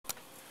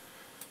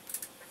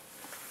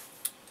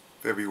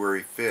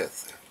February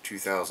 5th,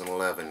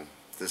 2011.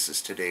 This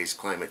is today's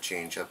climate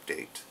change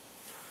update.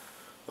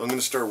 I'm going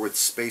to start with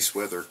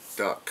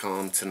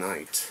spaceweather.com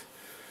tonight.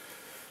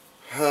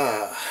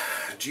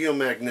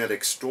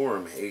 Geomagnetic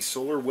storm. A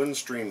solar wind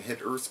stream hit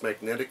Earth's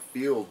magnetic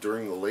field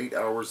during the late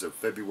hours of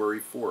February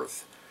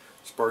 4th,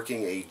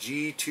 sparking a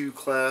G2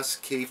 class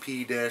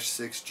KP-6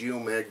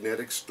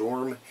 geomagnetic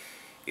storm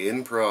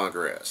in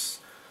progress.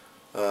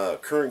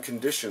 Current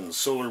conditions: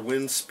 solar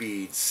wind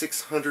speed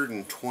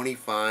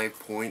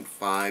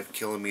 625.5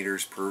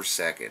 kilometers per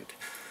second.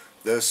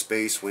 The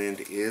space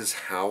wind is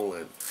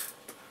howling.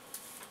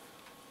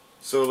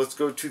 So let's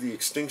go to the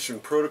extinction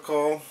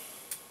protocol.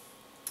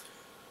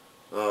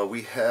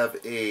 We have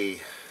a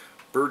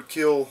bird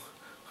kill.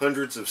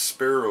 Hundreds of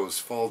sparrows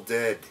fall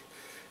dead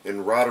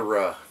in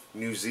Rotorua,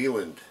 New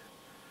Zealand.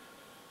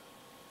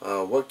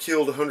 What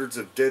killed hundreds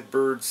of dead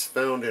birds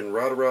found in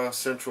Rotorua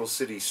Central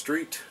City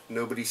Street?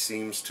 Nobody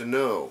seems to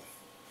know.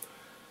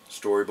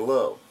 Story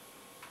below.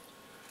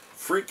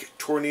 Freak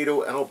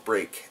tornado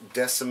outbreak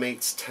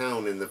decimates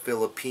town in the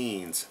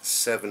Philippines.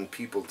 7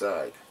 people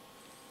died.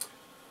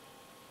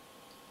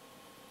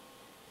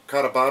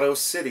 Cotabato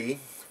City,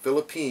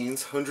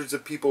 Philippines. Hundreds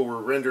of people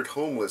were rendered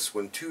homeless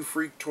when 2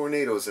 freak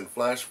tornadoes and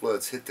flash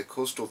floods hit the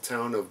coastal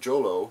town of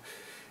Jolo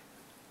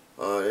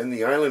in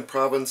the island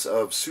province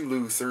of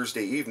Sulu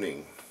Thursday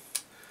evening.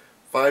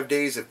 5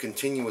 days of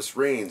continuous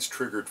rains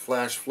triggered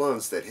flash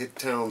floods that hit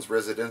town's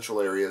residential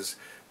areas,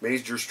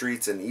 major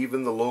streets, and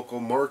even the local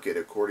market,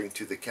 according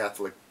to the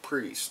Catholic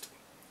priest.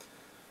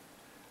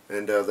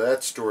 And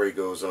that story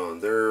goes on.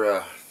 There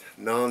are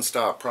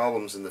non-stop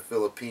problems in the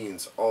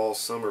Philippines all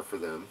summer for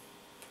them.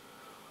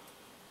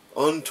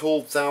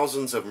 Untold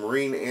thousands of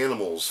marine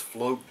animals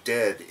float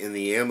dead in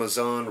the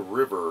Amazon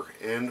River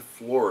in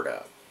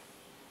Florida.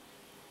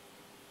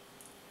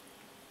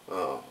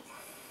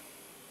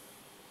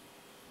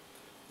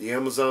 The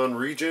Amazon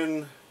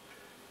region,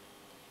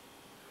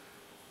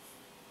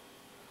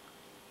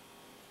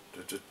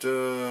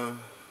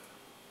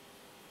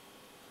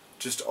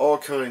 just all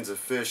kinds of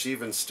fish,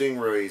 even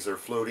stingrays are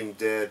floating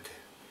dead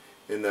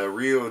in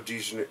Rio de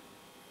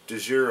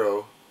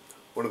Janeiro,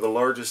 one of the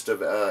largest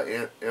of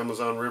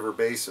Amazon River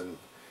basin.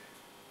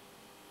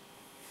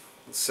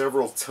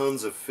 Several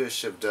tons of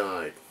fish have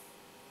died.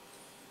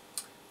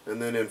 And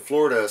then in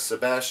Florida,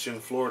 Sebastian,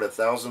 Florida,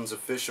 thousands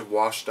of fish have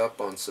washed up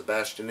on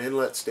Sebastian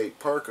Inlet State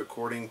Park,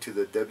 according to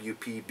the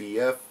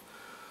WPBF,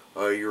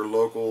 your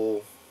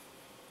local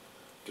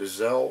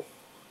Giselle.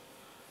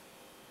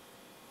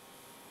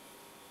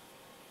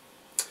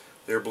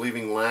 They're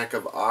believing lack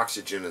of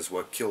oxygen is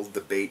what killed the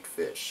bait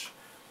fish.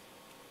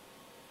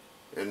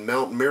 And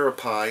Mount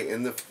Merapi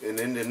in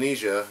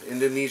Indonesia,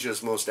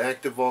 Indonesia's most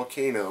active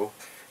volcano,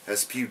 has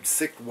spewed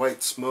thick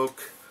white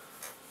smoke.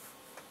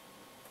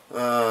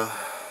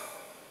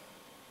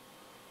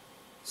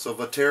 So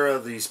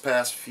Vatera, these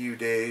past few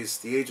days,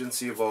 the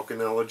Agency of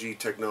Volcanology,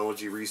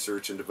 Technology,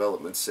 Research and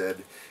Development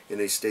said in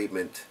a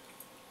statement,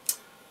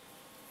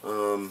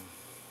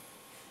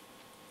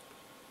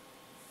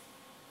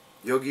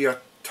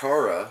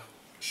 Yogyakarta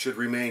should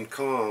remain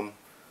calm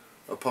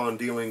upon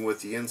dealing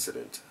with the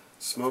incident.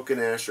 Smoke and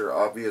ash are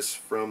obvious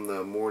from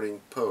the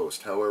Morning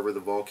Post. However, the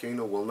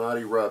volcano will not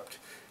erupt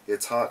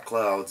its hot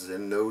clouds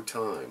in no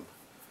time.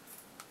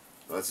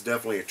 It's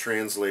definitely a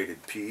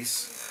translated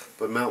piece,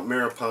 but Mount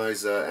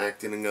Merapi's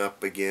acting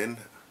up again,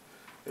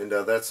 and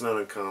that's not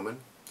uncommon.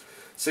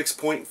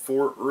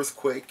 6.4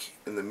 earthquake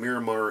in the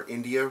Myanmar,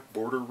 India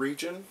border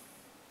region,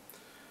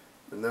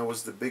 and that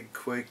was the big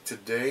quake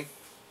today.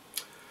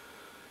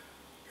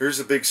 Here's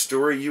a big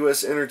story.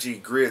 U.S. energy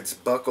grids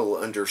buckle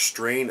under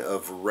strain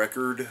of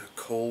record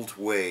cold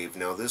wave.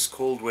 Now this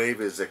cold wave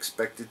is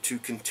expected to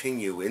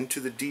continue into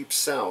the deep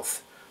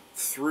south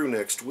through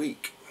next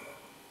week.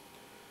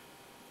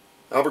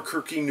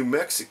 Albuquerque, New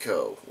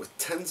Mexico, with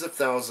tens of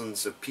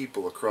thousands of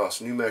people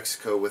across New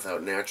Mexico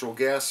without natural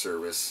gas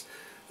service.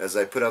 As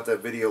I put out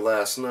that video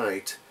last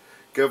night,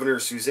 Governor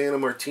Susana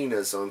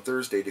Martinez on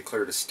Thursday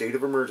declared a state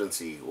of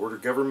emergency,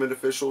 ordered government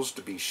officials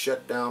to be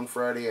shut down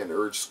Friday, and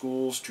urged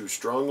schools to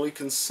strongly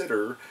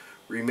consider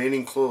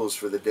remaining closed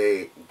for the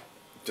day.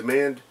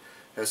 Demand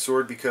has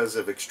soared because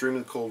of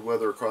extremely cold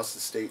weather across the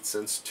state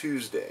since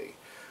Tuesday.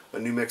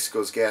 New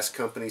Mexico's gas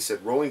company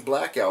said rolling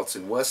blackouts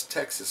in West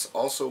Texas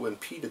also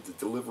impeded the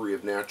delivery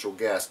of natural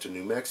gas to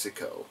New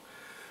Mexico.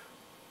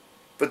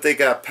 But they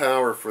got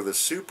power for the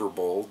Super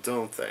Bowl,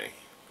 don't they?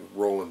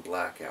 Rolling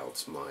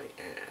blackouts, my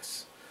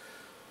ass.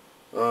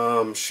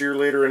 Scheer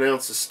later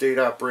announced the state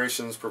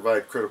operations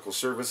provide critical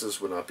services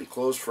would not be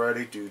closed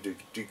Friday due to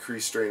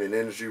decreased strain in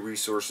energy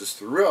resources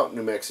throughout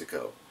New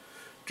Mexico.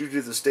 Due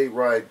to the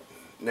statewide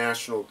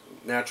natural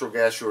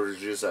gas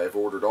shortages, I have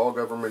ordered all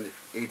government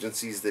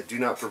agencies that do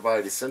not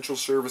provide essential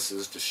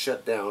services to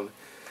shut down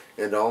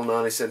and all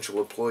non-essential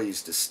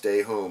employees to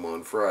stay home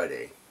on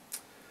Friday.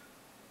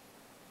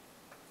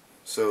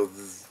 So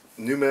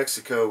New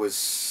Mexico is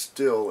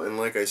still, and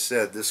like I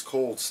said, this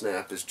cold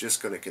snap is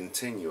just going to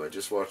continue. I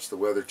just watched the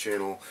Weather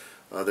Channel.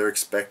 They're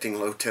expecting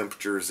low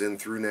temperatures in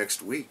through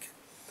next week.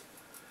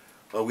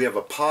 We have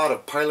a pod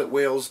of pilot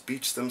whales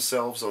beach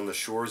themselves on the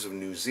shores of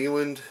New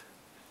Zealand.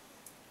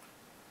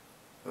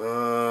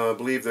 I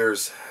believe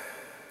there's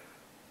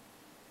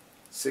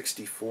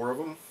 64 of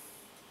them.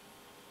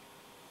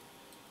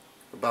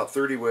 About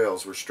 30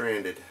 whales were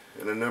stranded,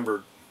 and a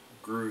number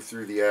grew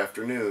through the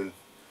afternoon.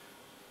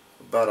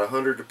 About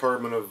 100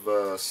 Department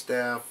of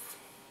Staff.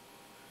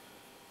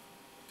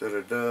 They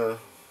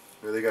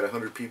got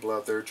 100 people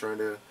out there trying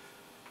to.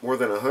 More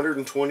than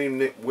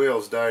 120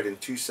 whales died in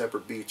 2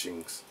 separate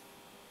beachings.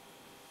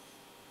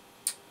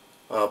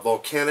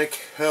 Volcanic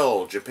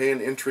hell.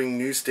 Japan entering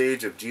new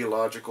stage of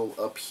geological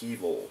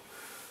upheaval.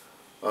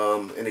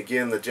 And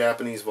again, the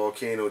Japanese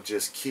volcano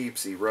just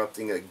keeps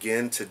erupting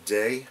again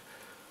today.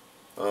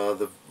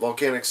 The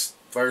volcanic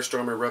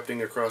firestorm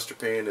erupting across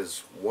Japan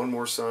is one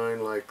more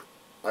sign, like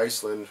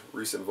Iceland,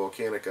 recent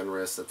volcanic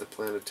unrest, that the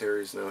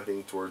planetary is now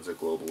heading towards a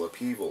global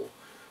upheaval.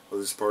 Well,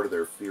 this is part of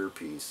their fear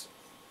piece.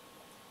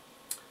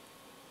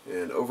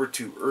 And over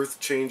to Earth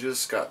Changes,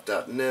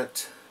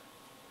 Scott.net.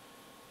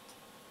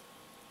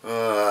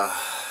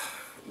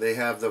 They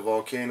have the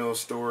volcano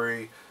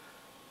story.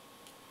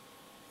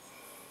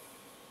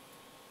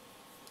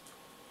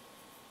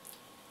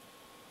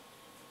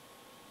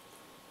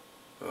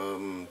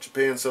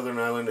 Japan's southern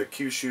island of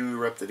Kyushu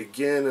erupted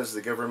again as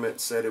the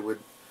government said it would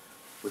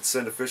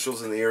send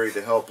officials in the area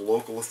to help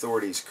local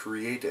authorities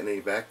create an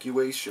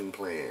evacuation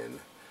plan.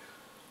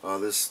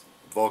 This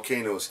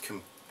volcano is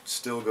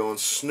still going.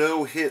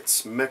 Snow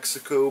hits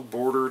Mexico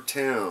border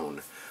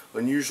town.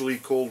 Unusually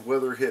cold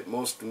weather hit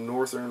most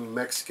northern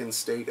Mexican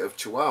state of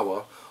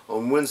Chihuahua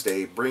on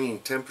Wednesday, bringing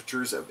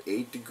temperatures of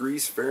 8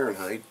 degrees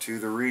Fahrenheit to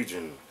the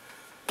region.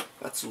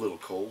 That's a little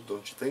cold,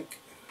 don't you think?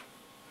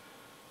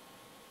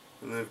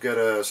 And they've got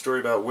a story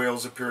about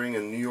whales appearing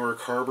in New York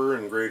Harbor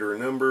in greater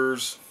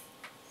numbers.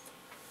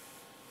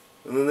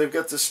 And then they've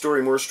got this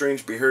story, more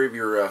strange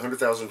behavior,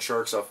 100,000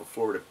 sharks off a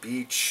Florida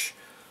beach.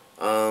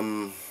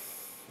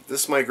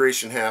 This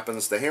migration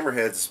happens. The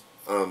hammerheads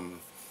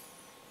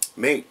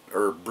mate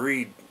or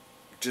breed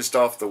just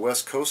off the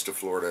west coast of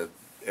Florida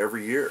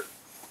every year.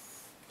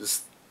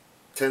 Just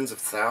tens of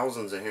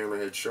thousands of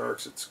hammerhead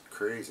sharks. It's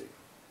crazy.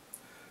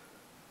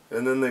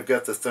 And then they've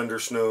got the thunder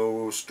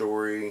snow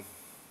story.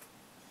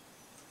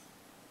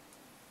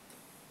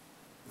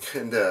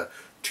 And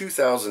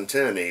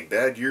 2010, a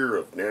bad year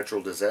of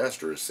natural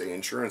disasters, say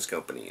insurance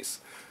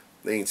companies.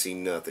 They ain't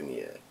seen nothing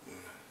yet.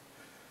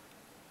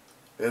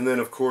 And then,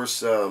 of course,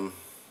 the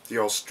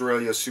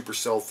Australia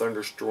supercell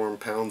thunderstorm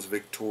pounds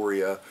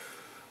Victoria.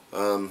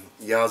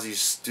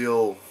 Yazi's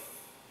still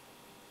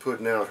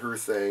putting out her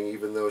thing,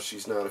 even though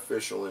she's not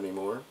official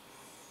anymore.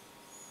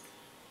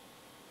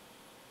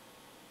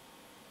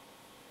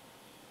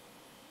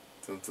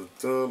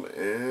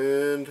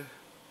 And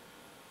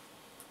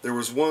there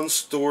was one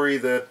story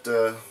that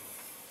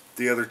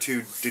the other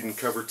two didn't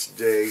cover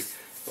today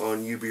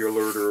on UB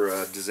Alert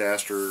or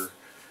Disaster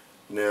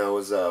Now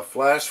is a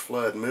flash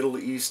flood, Middle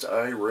East,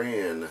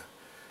 Iran.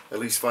 At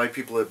least 5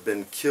 people have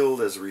been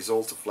killed as a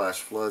result of flash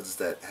floods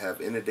that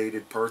have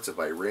inundated parts of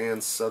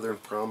Iran's southern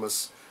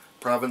province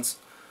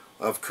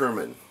of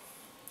Kerman.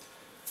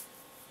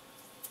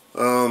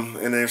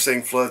 And they're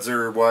saying floods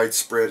are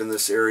widespread in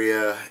this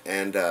area,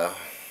 and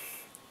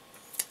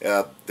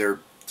they're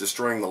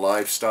destroying the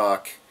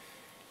livestock.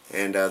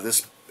 And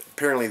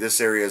apparently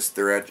this area's,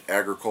 their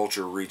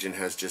agriculture region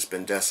has just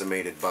been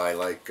decimated by,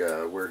 like,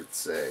 where did it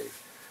say?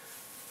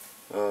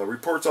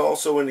 Reports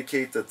also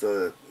indicate that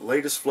the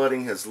latest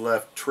flooding has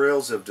left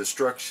trails of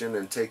destruction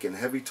and taken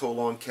heavy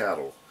toll on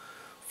cattle.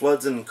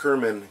 Floods in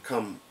Kerman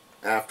come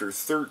after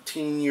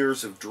 13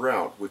 years of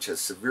drought, which has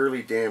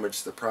severely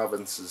damaged the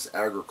province's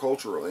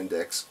agricultural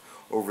index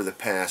over the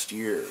past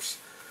years.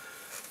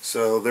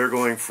 So they're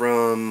going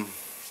from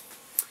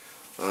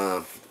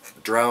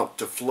drought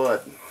to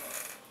flood.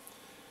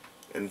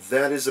 And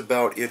that is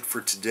about it for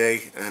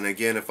today. And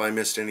again, if I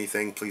missed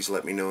anything, please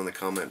let me know in the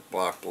comment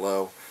block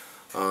below.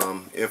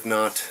 If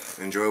not,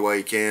 enjoy while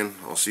you can.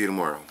 I'll see you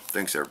tomorrow.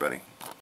 Thanks, everybody.